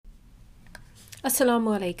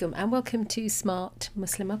Assalamu alaikum and welcome to Smart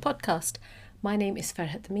Muslimah podcast. My name is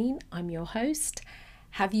Farhat Amin. I'm your host.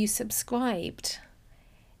 Have you subscribed?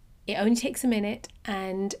 It only takes a minute,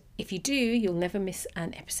 and if you do, you'll never miss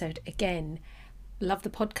an episode again. Love the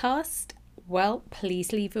podcast? Well,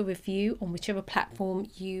 please leave a review on whichever platform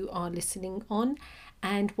you are listening on,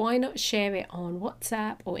 and why not share it on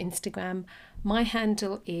WhatsApp or Instagram. My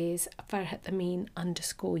handle is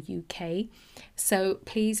farhatamin_UK. So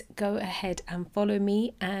please go ahead and follow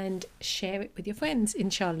me and share it with your friends,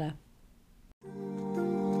 inshallah.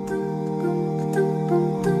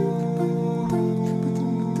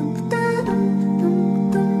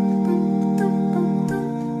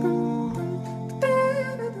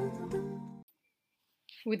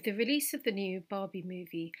 With the release of the new Barbie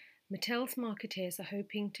movie, Mattel's marketeers are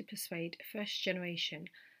hoping to persuade a fresh generation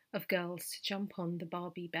of girls to jump on the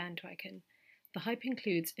Barbie bandwagon. The hype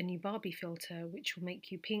includes a new Barbie filter which will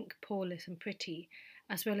make you pink, poreless and pretty,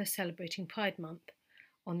 as well as celebrating Pride Month.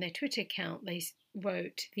 On their Twitter account, they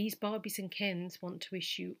wrote, "These Barbies and Kens want to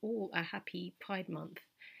wish you all a happy Pride Month."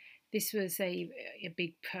 This was a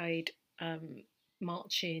big Pride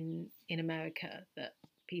march in America that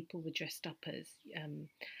people were dressed up as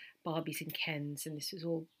Barbies and Kens, and this was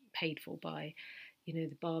all paid for by,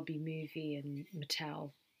 the Barbie movie and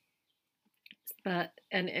Mattel. But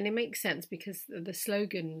and it makes sense because the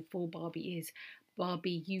slogan for Barbie is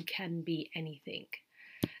Barbie, you can be anything.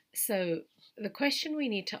 So the question we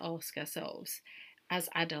need to ask ourselves as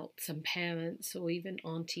adults and parents or even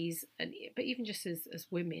aunties, but even just as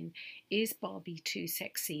women, is Barbie too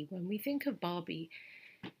sexy? When we think of Barbie,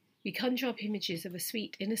 we conjure up images of a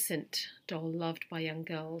sweet, innocent doll loved by young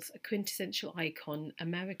girls, a quintessential icon,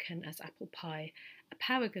 American as apple pie, a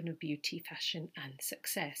paragon of beauty, fashion, and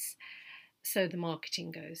success. So the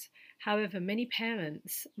marketing goes. However, many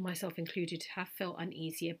parents, myself included, have felt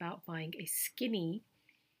uneasy about buying a skinny,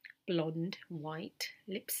 blonde, white,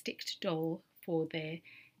 lipsticked doll for their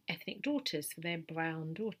ethnic daughters, for their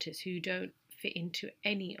brown daughters who don't fit into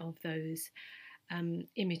any of those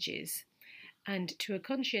images. And to a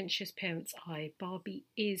conscientious parent's eye, Barbie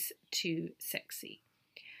is too sexy.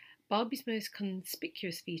 Barbie's most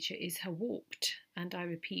conspicuous feature is her warped, and I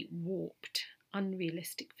repeat, warped,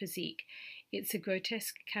 unrealistic physique. It's a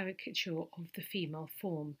grotesque caricature of the female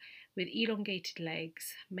form, with elongated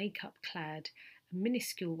legs, makeup clad, a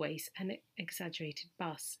minuscule waist, and an exaggerated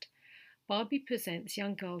bust. Barbie presents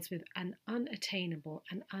young girls with an unattainable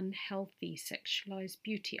and unhealthy sexualized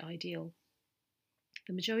beauty ideal.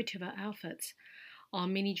 The majority of our outfits are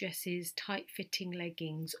mini dresses, tight-fitting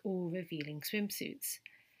leggings, or revealing swimsuits.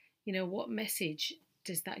 What message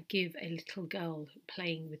does that give a little girl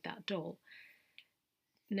playing with that doll?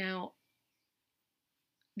 Now,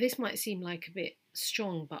 this might seem like a bit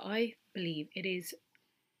strong, but I believe it is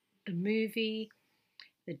the movie,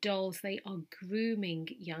 the dolls, they are grooming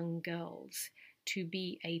young girls to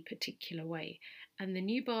be a particular way. And the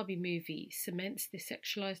new Barbie movie cements the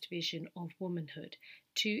sexualized vision of womanhood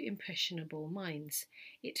to impressionable minds.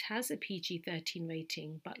 It has a PG-13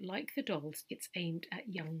 rating, but like the dolls, it's aimed at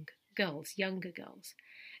younger girls.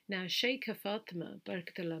 Now, Sheikha Fatima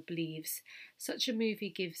Barakatullah believes such a movie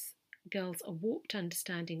gives girls a warped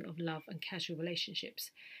understanding of love and casual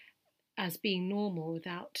relationships as being normal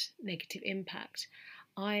without negative impact.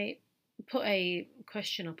 I put a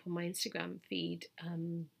question up on my Instagram feed.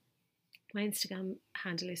 My Instagram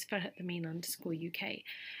handle is farhatamin_UK,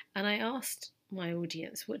 and I asked my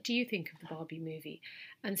audience, what do you think of the Barbie movie?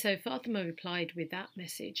 And so Fatima replied with that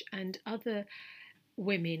message, and other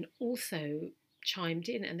women also chimed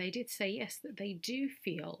in, and they did say yes, that they do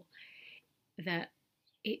feel that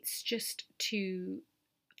it's just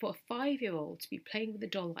for a 5-year-old to be playing with a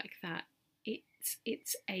doll like that,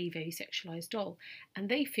 it's a very sexualized doll, and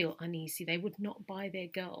they feel uneasy. They would not buy their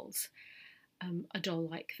girls a doll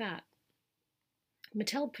like that.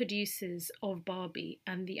 Mattel producers of Barbie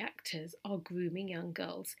and the actors are grooming young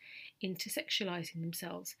girls into sexualizing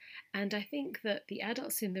themselves, and I think that the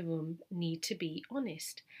adults in the room need to be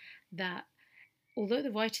honest that although the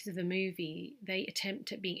writers of the movie, they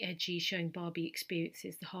attempt at being edgy, showing Barbie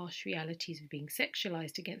experiences the harsh realities of being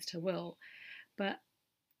sexualized against her will, but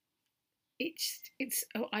it's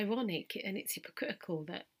ironic and it's hypocritical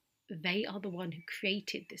that they are the one who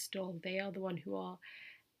created this doll. They are the one who are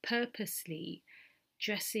purposely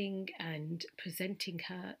dressing and presenting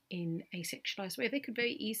her in a sexualized way. They could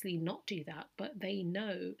very easily not do that, but they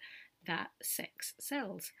know that sex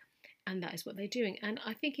sells. And that is what they're doing. And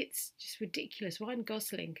I think it's just ridiculous. Ryan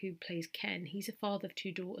Gosling, who plays Ken, he's a father of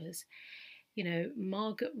 2 daughters.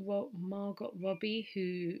 Margot Robbie,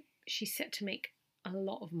 who she's set to make a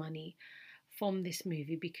lot of money from this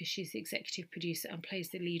movie because she's the executive producer and plays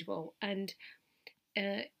the lead role. And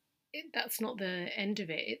that's not the end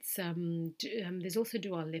of it. It's there's also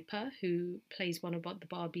Dua Lipa, who plays one of the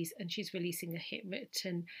Barbies, and she's releasing a hit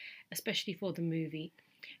written especially for the movie.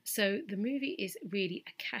 So the movie is really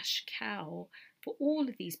a cash cow for all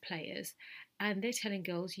of these players, and they're telling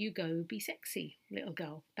girls, you go be sexy, little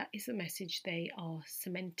girl. That is the message they are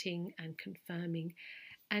cementing and confirming.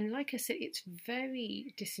 And like I said, it's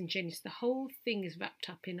very disingenuous. The whole thing is wrapped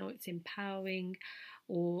up in, oh, it's empowering,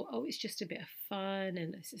 or oh, it's just a bit of fun,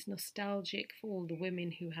 and it's nostalgic for all the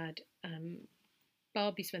women who had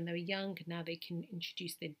Barbies when they were young, and now they can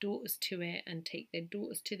introduce their daughters to it and take their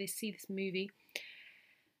daughters to see this movie.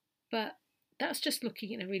 But that's just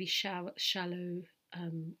looking in a really shallow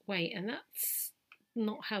way, and that's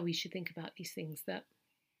not how we should think about these things. That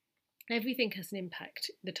everything has an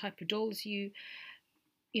impact. The type of dolls you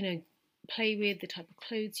play with, the type of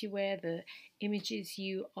clothes you wear, the images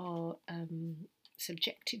you are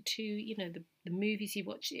subjected to, the movies you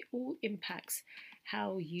watch, it all impacts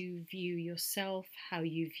how you view yourself, how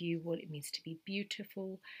you view what it means to be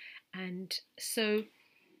beautiful. And so,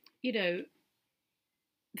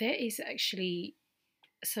 there is actually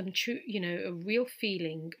some true, a real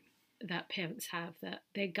feeling that parents have that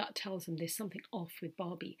their gut tells them there's something off with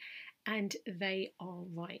Barbie, and they are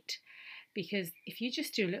right. Because if you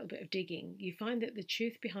just do a little bit of digging, you find that the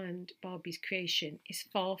truth behind Barbie's creation is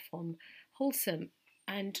far from wholesome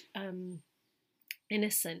and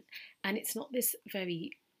innocent. And it's not this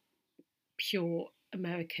very pure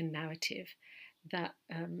American narrative that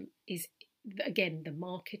is, again, the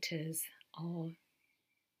marketers are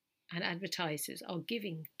and advertisers are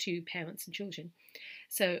giving to parents and children.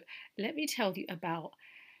 So let me tell you about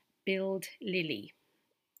Build Lily.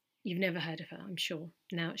 You've never heard of her, I'm sure.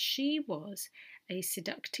 Now, she was a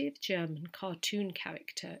seductive German cartoon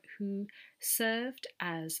character who served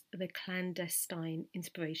as the clandestine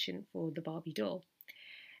inspiration for the Barbie doll.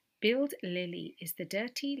 Build Lily is the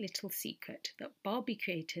dirty little secret that Barbie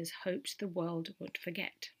creators hoped the world would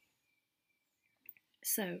forget.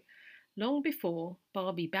 So, long before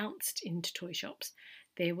Barbie bounced into toy shops,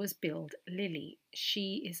 there was Build Lily.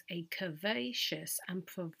 She is a curvaceous and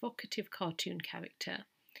provocative cartoon character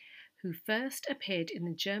who first appeared in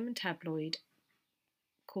the German tabloid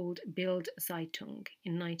called Bild Zeitung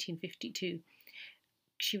in 1952.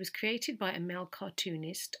 She was created by a male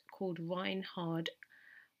cartoonist called Reinhard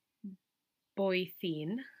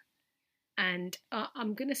Boythien. And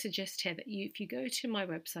I'm going to suggest here that if you go to my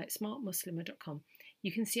website, smartmuslimah.com,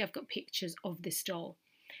 you can see I've got pictures of this doll,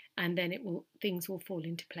 and then things will fall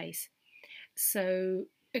into place. So,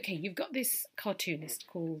 okay, you've got this cartoonist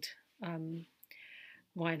called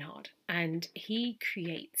Reinhard, and he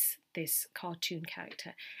creates this cartoon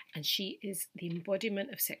character, and she is the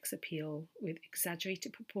embodiment of sex appeal with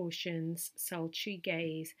exaggerated proportions, sultry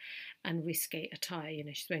gaze, and risque attire.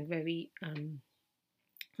 She's wearing very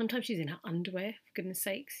sometimes she's in her underwear, for goodness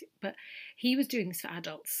sakes. But he was doing this for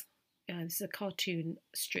adults. This is a cartoon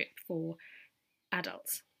strip for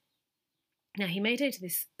adults. Now, he made her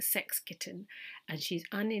this sex kitten, and she's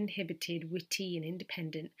uninhibited, witty, and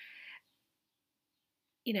independent.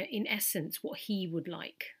 In essence, what he would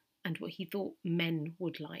like and what he thought men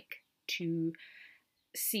would like to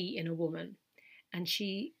see in a woman. And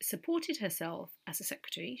she supported herself as a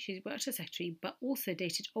secretary. She worked as a secretary, but also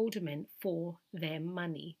dated older men for their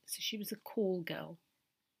money. So she was a call girl.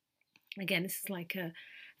 Again, this is like a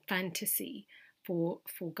fantasy for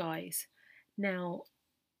guys. Now,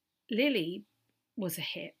 Lily was a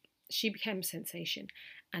hit. She became a sensation.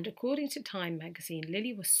 And according to Time magazine,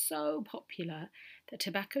 Lily was so popular that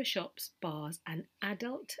tobacco shops, bars, and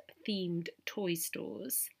adult-themed toy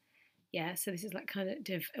stores, so this is like kind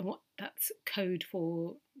of, and what that's code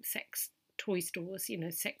for sex toy stores,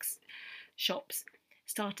 sex shops,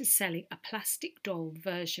 started selling a plastic doll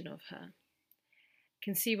version of her. You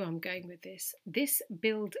can see where I'm going with this. This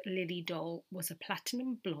Build Lily doll was a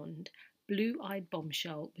platinum blonde, blue-eyed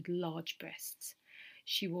bombshell with large breasts.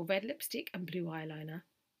 She wore red lipstick and blue eyeliner.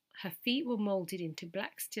 Her feet were moulded into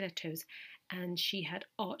black stilettos, and she had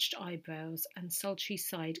arched eyebrows and sultry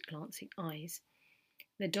side-glancing eyes.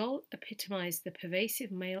 The doll epitomised the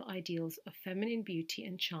pervasive male ideals of feminine beauty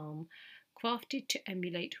and charm, crafted to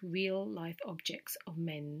emulate real-life objects of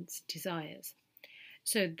men's desires.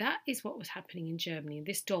 So that is what was happening in Germany.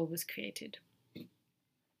 This doll was created.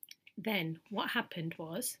 Then what happened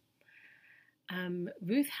was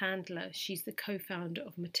Ruth Handler, she's the co-founder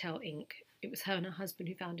of Mattel Inc. It was her and her husband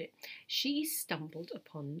who found it. She stumbled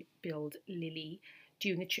upon Build Lily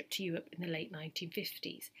during a trip to Europe in the late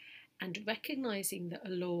 1950s. And recognising the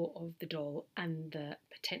allure of the doll and the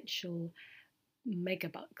potential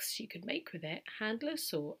megabucks she could make with it, Handler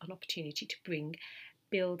saw an opportunity to bring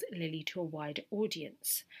Build Lily to a wider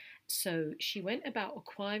audience. So she went about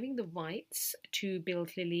acquiring the rights to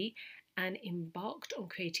Build Lily and embarked on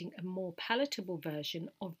creating a more palatable version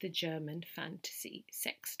of the German fantasy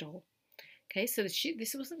sex doll. Okay, so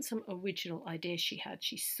this wasn't some original idea she had.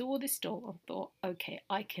 She saw this doll and thought, okay,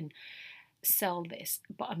 I can sell this,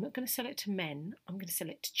 but I'm not going to sell it to men. I'm going to sell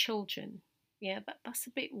it to children. Yeah, that's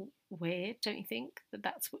a bit weird, don't you think?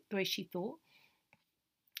 That's the way she thought.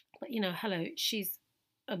 But hello, she's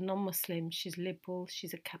a non-Muslim, she's liberal,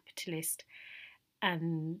 she's a capitalist,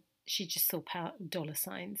 and she just saw dollar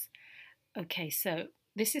signs. Okay, so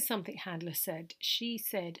this is something Handler said. She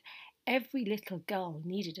said every little girl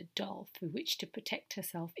needed a doll through which to protect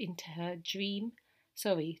herself into her dream.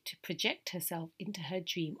 To project herself into her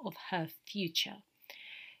dream of her future.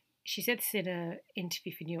 She said this in an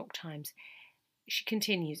interview for New York Times. She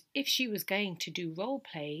continues, if she was going to do role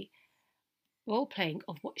playing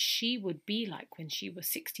of what she would be like when she was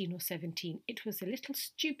 16 or 17, it was a little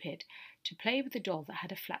stupid to play with a doll that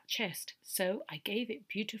had a flat chest, so I gave it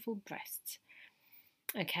beautiful breasts.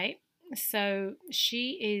 Okay, so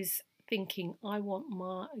she is thinking, I want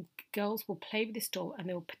my girls will play with this doll and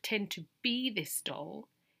they will pretend to be this doll.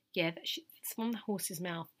 Yeah, it's from the horse's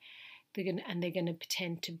mouth. They're gonna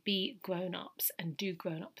pretend to be grown-ups and do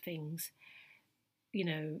grown-up things,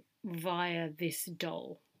 via this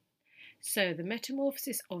doll. So the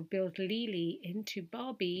metamorphosis of Build Lily into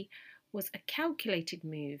Barbie was a calculated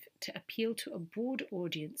move to appeal to a broad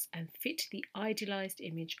audience and fit the idealized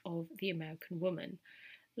image of the American woman.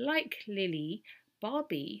 Like Lily,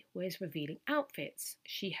 Barbie wears revealing outfits.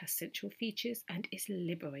 She has sensual features and is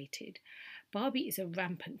liberated. Barbie is a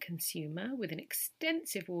rampant consumer with an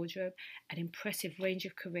extensive wardrobe and impressive range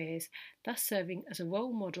of careers, thus serving as a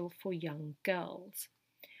role model for young girls.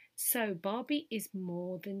 So Barbie is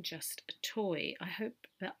more than just a toy. I hope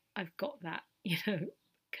that I've got that,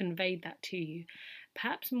 conveyed that to you.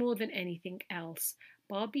 Perhaps more than anything else,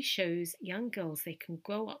 Barbie shows young girls they can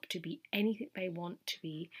grow up to be anything they want to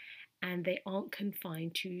be, and they aren't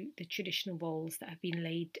confined to the traditional roles that have been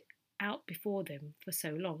laid out before them for so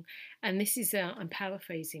long. And this is, I'm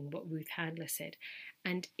paraphrasing what Ruth Handler said.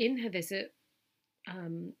 And in her, there's a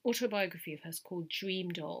autobiography of hers called Dream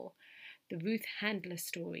Doll, the Ruth Handler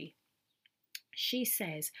story. She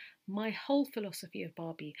says, my whole philosophy of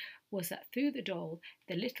Barbie was that through the doll,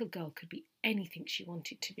 the little girl could be anything she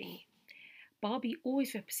wanted to be. Barbie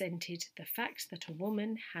always represented the fact that a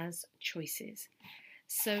woman has choices.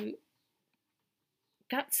 So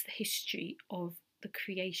that's the history of the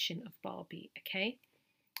creation of Barbie, okay?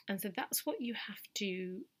 And so that's what you have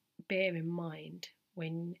to bear in mind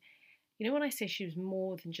when, when I say she was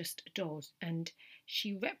more than just a doll, and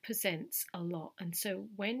she represents a lot. And so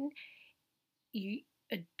when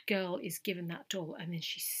a girl is given that doll and then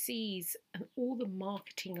she sees and all the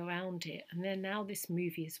marketing around it, and then now this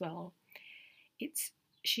movie as well,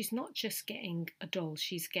 she's not just getting a doll,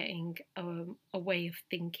 she's getting a way of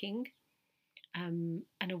thinking, and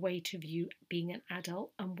a way to view being an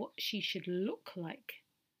adult and what she should look like,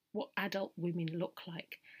 what adult women look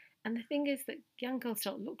like. And the thing is that young girls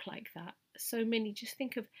don't look like that. So many, just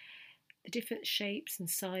think of the different shapes and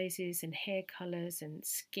sizes and hair colours and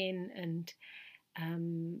skin and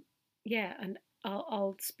and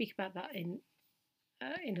I'll speak about that in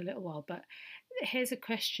a little while. But here's a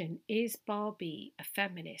question: is Barbie a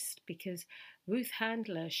feminist? Because Ruth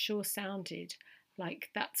Handler sure sounded like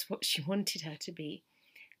that's what she wanted her to be.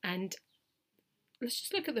 And let's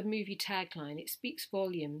just look at the movie tagline. It speaks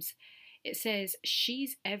volumes. It says,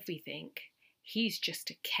 she's everything, he's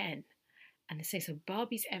just a Ken. And they say, so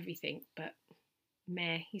Barbie's everything, but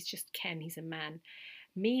meh, he's just Ken, he's a man.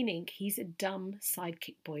 Meaning he's a dumb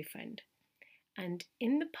sidekick boyfriend. And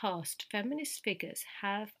in the past, feminist figures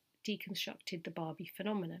have deconstructed the Barbie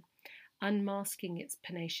phenomenon, unmasking its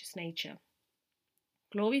pernicious nature.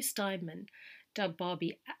 Gloria Steinem dubbed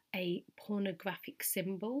Barbie a pornographic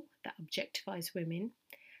symbol that objectifies women.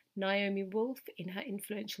 Naomi Wolf, in her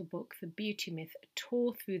influential book The Beauty Myth,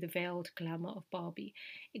 tore through the veiled glamour of Barbie,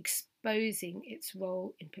 exposing its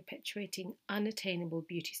role in perpetuating unattainable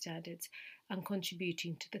beauty standards and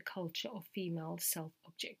contributing to the culture of female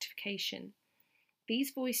self-objectification.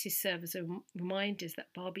 These voices serve as reminders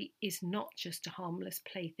that Barbie is not just a harmless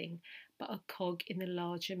plaything, but a cog in the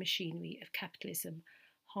larger machinery of capitalism,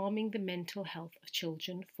 harming the mental health of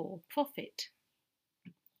children for profit.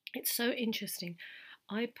 It's so interesting.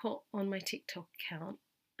 I put on my TikTok account,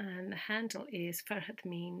 and the handle is Farhat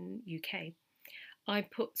Mean UK. I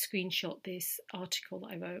screenshot this article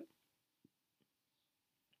that I wrote,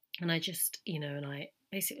 and I just, and I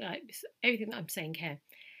basically like everything that I'm saying here.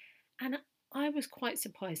 And I was quite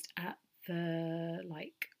surprised at the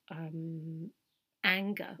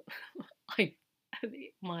anger I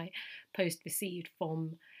my post received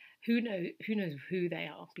from who knows who they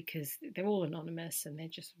are, because they're all anonymous and they're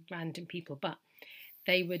just random people, but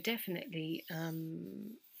they were definitely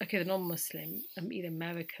okay, they're non-Muslim, either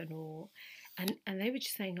American or and they were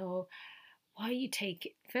just saying, oh, why you take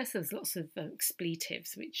it first. There's lots of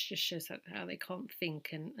expletives, which just shows how they can't think,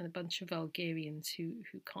 and a bunch of Vulgarians who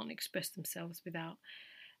can't express themselves without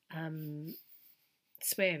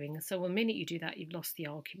swearing. So the minute you do that, you've lost the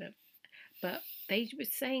argument. But they were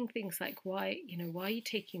saying things like, why are you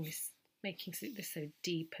taking this, making this so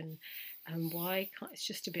deep, and why can't it's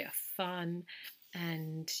just a bit of fun,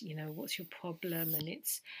 and what's your problem? And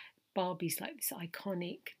it's Barbie's like this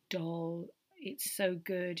iconic doll. It's so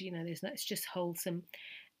good, there's no, it's just wholesome,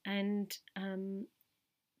 and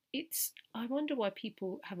it's. I wonder why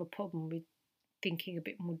people have a problem with thinking a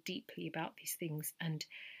bit more deeply about these things, and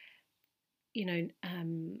you know,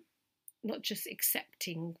 um, not just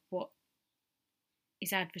accepting what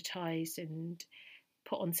is advertised and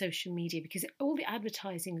put on social media, because all the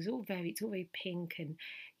advertising is it's all very pink, and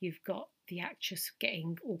you've got the actress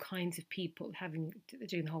getting all kinds of people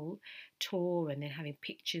doing the whole tour, and then having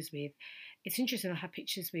pictures with. It's interesting, they'll have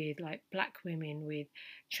pictures with like black women, with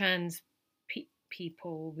trans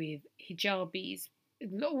people, with hijabis,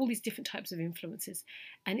 all these different types of influences,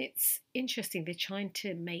 and it's interesting. They're trying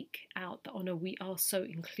to make out that, oh no, we are so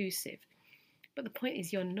inclusive, but the point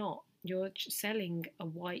is you're not. You're selling a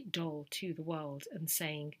white doll to the world and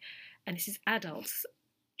saying, and this is adults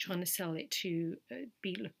trying to sell it to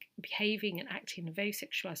behaving and acting in a very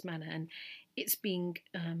sexualized manner, and it's being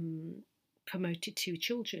promoted to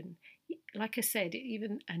children. Like I said,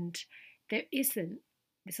 there isn't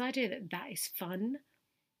this idea that is fun.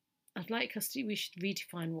 We should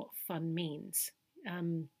redefine what fun means.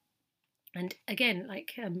 And again,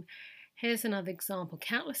 here's another example.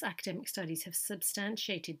 Countless academic studies have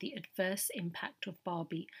substantiated the adverse impact of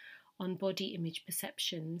Barbie on body image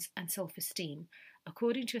perceptions and self-esteem.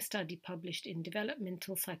 According to a study published in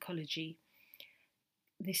Developmental Psychology,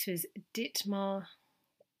 this was Dietmar,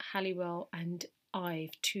 Halliwell and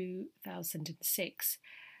Ive, 2006.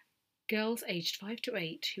 Girls aged 5 to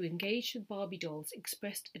 8 who engaged with Barbie dolls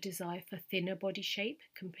expressed a desire for thinner body shape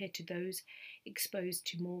compared to those exposed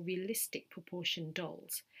to more realistic proportion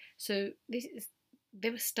dolls. So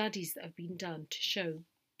there are studies that have been done to show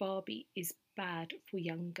Barbie is bad for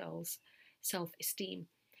young girls' self-esteem.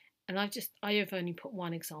 And I have only put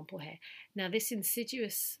one example here. Now, this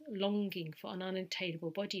insidious longing for an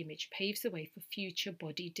unattainable body image paves the way for future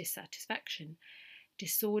body dissatisfaction,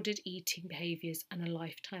 disordered eating behaviours, and a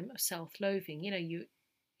lifetime of self-loathing.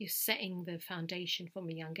 You're setting the foundation from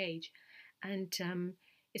a young age. And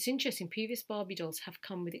it's interesting, previous Barbie dolls have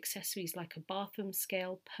come with accessories like a bathroom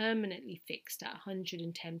scale permanently fixed at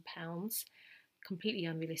 £110, completely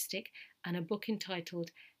unrealistic, and a book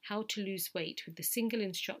entitled How to Lose Weight with the single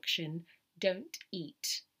instruction, Don't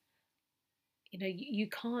Eat. You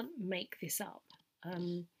can't make this up.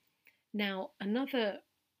 Now, another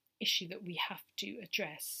issue that we have to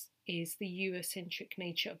address is the Eurocentric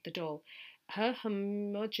nature of the doll. Her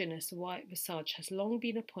homogeneous white visage has long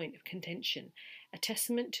been a point of contention, a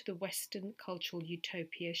testament to the Western cultural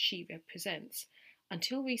utopia she represents.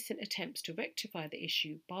 Until recent attempts to rectify the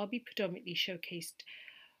issue, Barbie predominantly showcased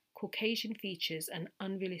Caucasian features and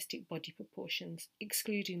unrealistic body proportions,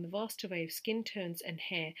 excluding the vast array of skin tones and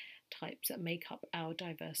hair types that make up our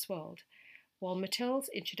diverse world. While Mattel's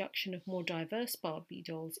introduction of more diverse Barbie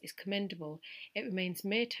dolls is commendable, it remains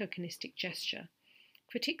mere tokenistic gesture.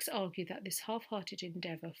 Critics argue that this half-hearted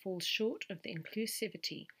endeavour falls short of the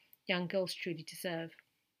inclusivity young girls truly deserve.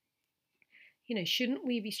 Shouldn't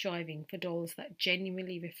we be striving for dolls that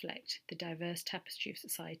genuinely reflect the diverse tapestry of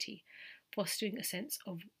society, fostering a sense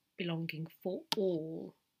of belonging for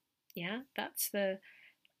all? Yeah, that's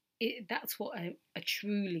what a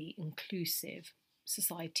truly inclusive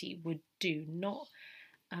society would do, not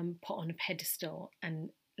put on a pedestal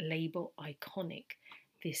and label iconic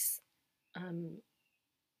this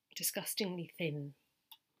disgustingly thin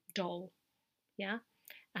doll. Yeah.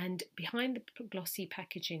 And behind the glossy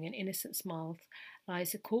packaging and innocent smiles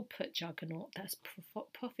lies a corporate juggernaut that's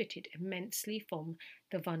profited immensely from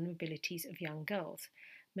the vulnerabilities of young girls.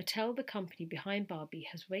 Mattel, the company behind Barbie,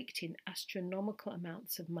 has raked in astronomical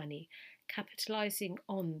amounts of money, capitalizing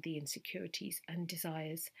on the insecurities and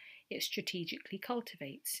desires it strategically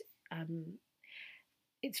cultivates.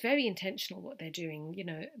 It's very intentional what they're doing.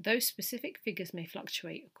 Those specific figures may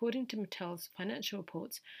fluctuate. According to Mattel's financial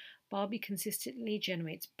reports, Barbie consistently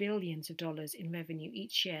generates billions of dollars in revenue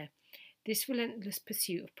each year. This relentless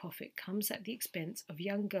pursuit of profit comes at the expense of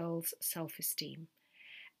young girls' self-esteem.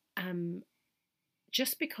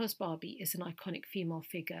 Just because Barbie is an iconic female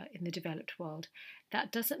figure in the developed world,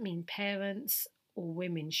 that doesn't mean parents or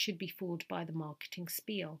women should be fooled by the marketing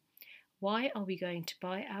spiel. Why are we going to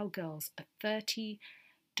buy our girls a $30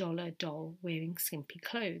 doll wearing skimpy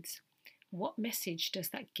clothes? What message does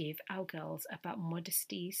that give our girls about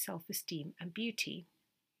modesty, self-esteem, and beauty?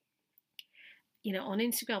 On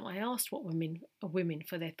Instagram, I asked what women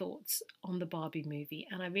for their thoughts on the Barbie movie,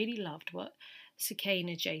 and I really loved what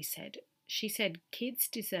Sakina J said. She said, kids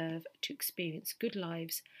deserve to experience good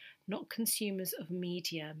lives, not consumers of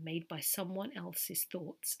media made by someone else's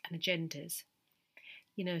thoughts and agendas.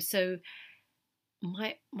 So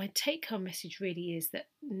my take-home message really is that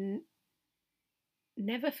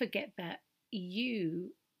never forget that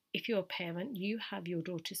if you're a parent, you have your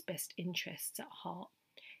daughter's best interests at heart,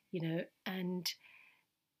 and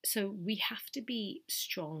so we have to be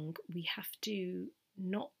strong. We have to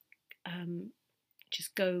not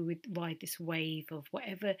just ride this wave of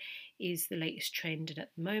whatever is the latest trend. And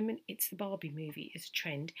at the moment, it's the Barbie movie is a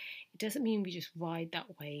trend. It doesn't mean we just ride that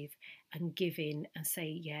wave and give in and say,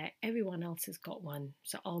 yeah, everyone else has got one,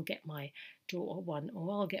 so I'll get my daughter one,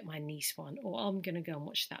 or I'll get my niece one, or I'm going to go and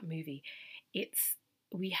watch that movie.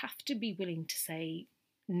 We have to be willing to say,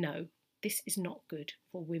 no, this is not good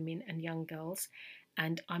for women and young girls,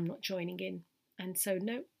 and I'm not joining in. And so,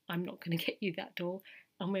 no, I'm not going to get you that doll,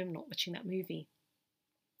 and we're not watching that movie.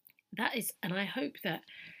 And I hope that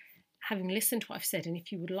having listened to what I've said, and if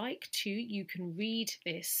you would like to, you can read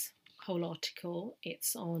this whole article.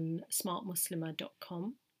 It's on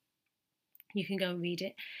smartmuslimah.com. You can go and read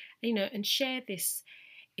it, and share this.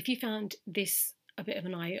 If you found this a bit of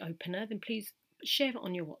an eye-opener, then please share it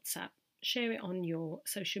on your WhatsApp, share it on your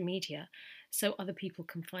social media so other people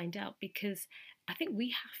can find out, because I think we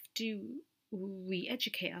have to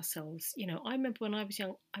re-educate ourselves. I remember when I was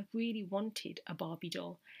young, I really wanted a Barbie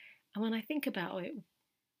doll. And when I think about it,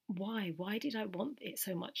 why did I want it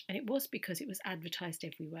so much? And it was because it was advertised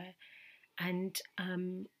everywhere. And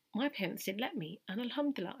my parents didn't let me. And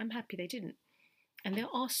alhamdulillah, I'm happy they didn't. And there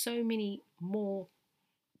are so many more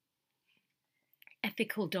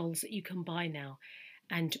ethical dolls that you can buy now,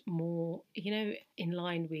 and more, in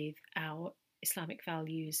line with our Islamic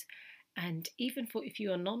values. And even for if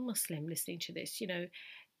you're a non-Muslim listening to this,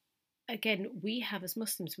 again, as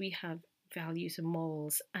Muslims, we have values and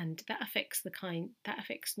morals, and that affects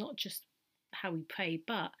not just how we pray,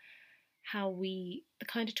 but the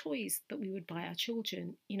kind of toys that we would buy our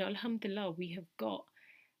children. Alhamdulillah, we have got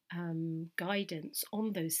guidance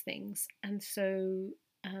on those things. And so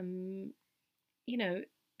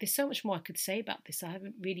there's so much more I could say about this. I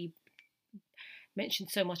haven't really mentioned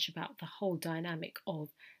so much about the whole dynamic of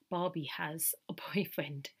Barbie has a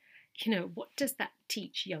boyfriend. What does that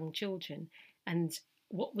teach young children? And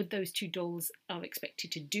what would those two dolls are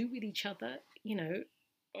expected to do with each other?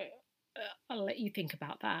 I'll let you think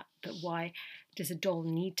about that. But why does a doll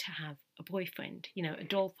need to have a boyfriend? A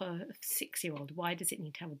doll for a 6-year-old, why does it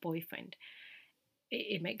need to have a boyfriend?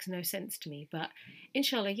 It makes no sense to me. But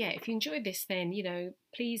inshallah, yeah, if you enjoyed this, then,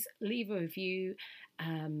 please leave a review,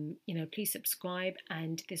 please subscribe.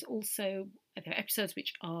 And there are episodes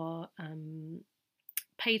which are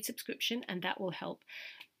paid subscription, and that will help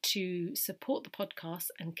to support the podcast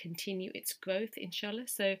and continue its growth, inshallah.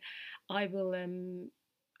 So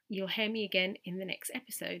you'll hear me again in the next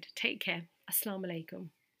episode. Take care. Assalamu alaikum.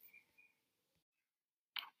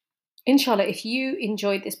 Inshallah, if you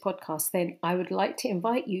enjoyed this podcast, then I would like to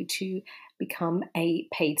invite you to become a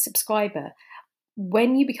paid subscriber.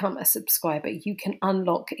 When you become a subscriber, you can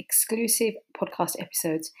unlock exclusive podcast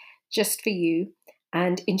episodes just for you.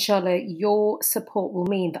 And inshallah, your support will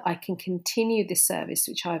mean that I can continue this service,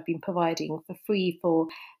 which I've been providing for free for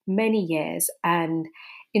many years. And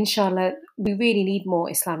inshallah, we really need more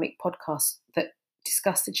Islamic podcasts that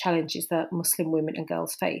discuss the challenges that Muslim women and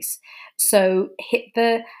girls face. So hit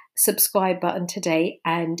the subscribe button today,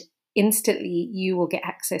 and instantly you will get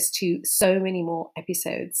access to so many more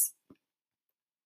episodes.